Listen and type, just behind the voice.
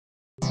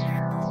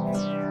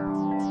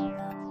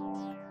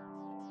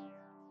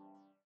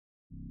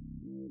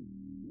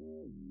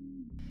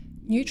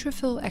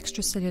Neutrophil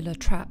extracellular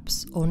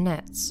traps, or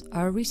nets,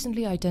 are a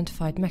recently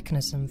identified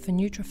mechanism for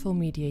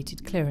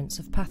neutrophil-mediated clearance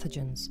of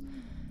pathogens.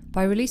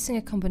 By releasing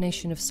a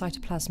combination of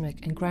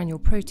cytoplasmic and granule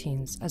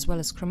proteins, as well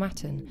as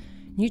chromatin,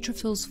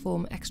 neutrophils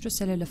form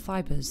extracellular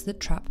fibers that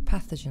trap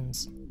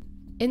pathogens.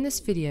 In this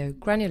video,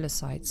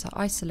 granulocytes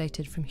are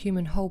isolated from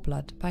human whole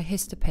blood by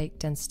histopaque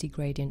density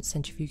gradient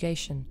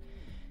centrifugation.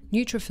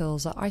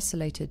 Neutrophils are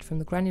isolated from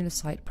the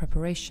granulocyte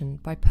preparation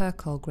by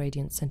Percol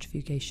gradient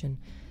centrifugation,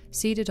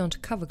 seeded onto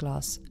cover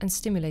glass and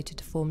stimulated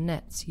to form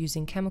nets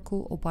using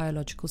chemical or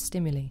biological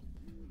stimuli.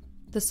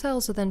 The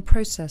cells are then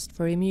processed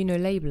for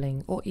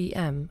immunolabeling, or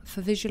EM,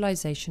 for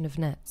visualization of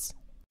nets.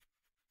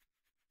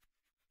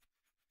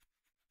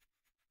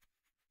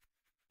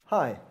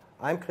 Hi,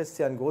 I'm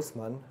Christian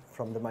Goosmann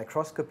from the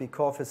Microscopy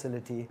core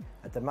facility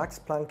at the Max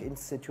Planck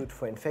Institute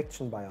for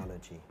Infection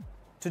Biology.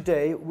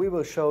 Today we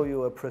will show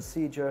you a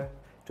procedure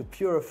to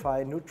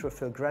purify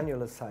neutrophil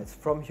granulocytes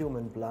from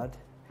human blood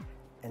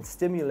and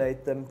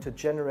stimulate them to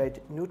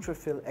generate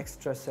neutrophil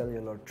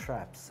extracellular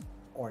traps,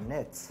 or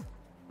nets.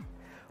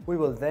 We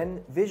will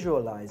then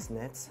visualize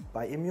nets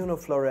by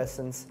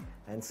immunofluorescence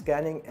and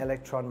scanning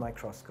electron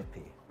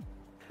microscopy.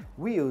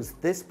 We use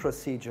this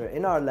procedure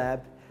in our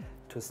lab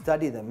to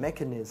study the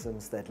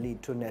mechanisms that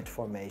lead to net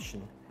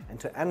formation and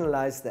to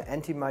analyze the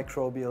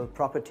antimicrobial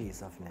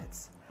properties of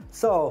nets.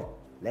 So,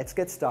 let's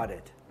get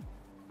started.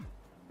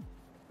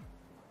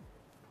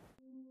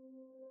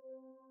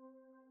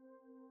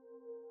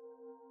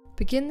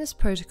 Begin this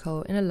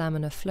protocol in a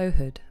laminar flow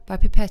hood by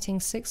pipetting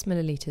 6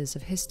 ml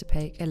of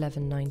histopaque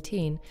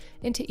 1119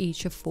 into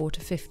each of 4 to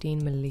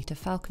 15 ml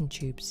falcon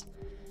tubes.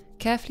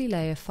 Carefully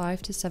layer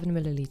 5 to 7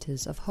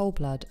 ml of whole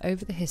blood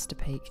over the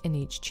histopaque in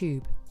each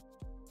tube.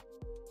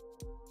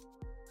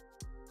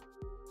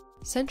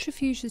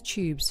 Centrifuge the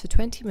tubes for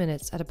 20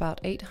 minutes at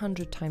about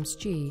 800 times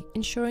G,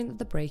 ensuring that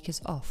the break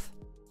is off.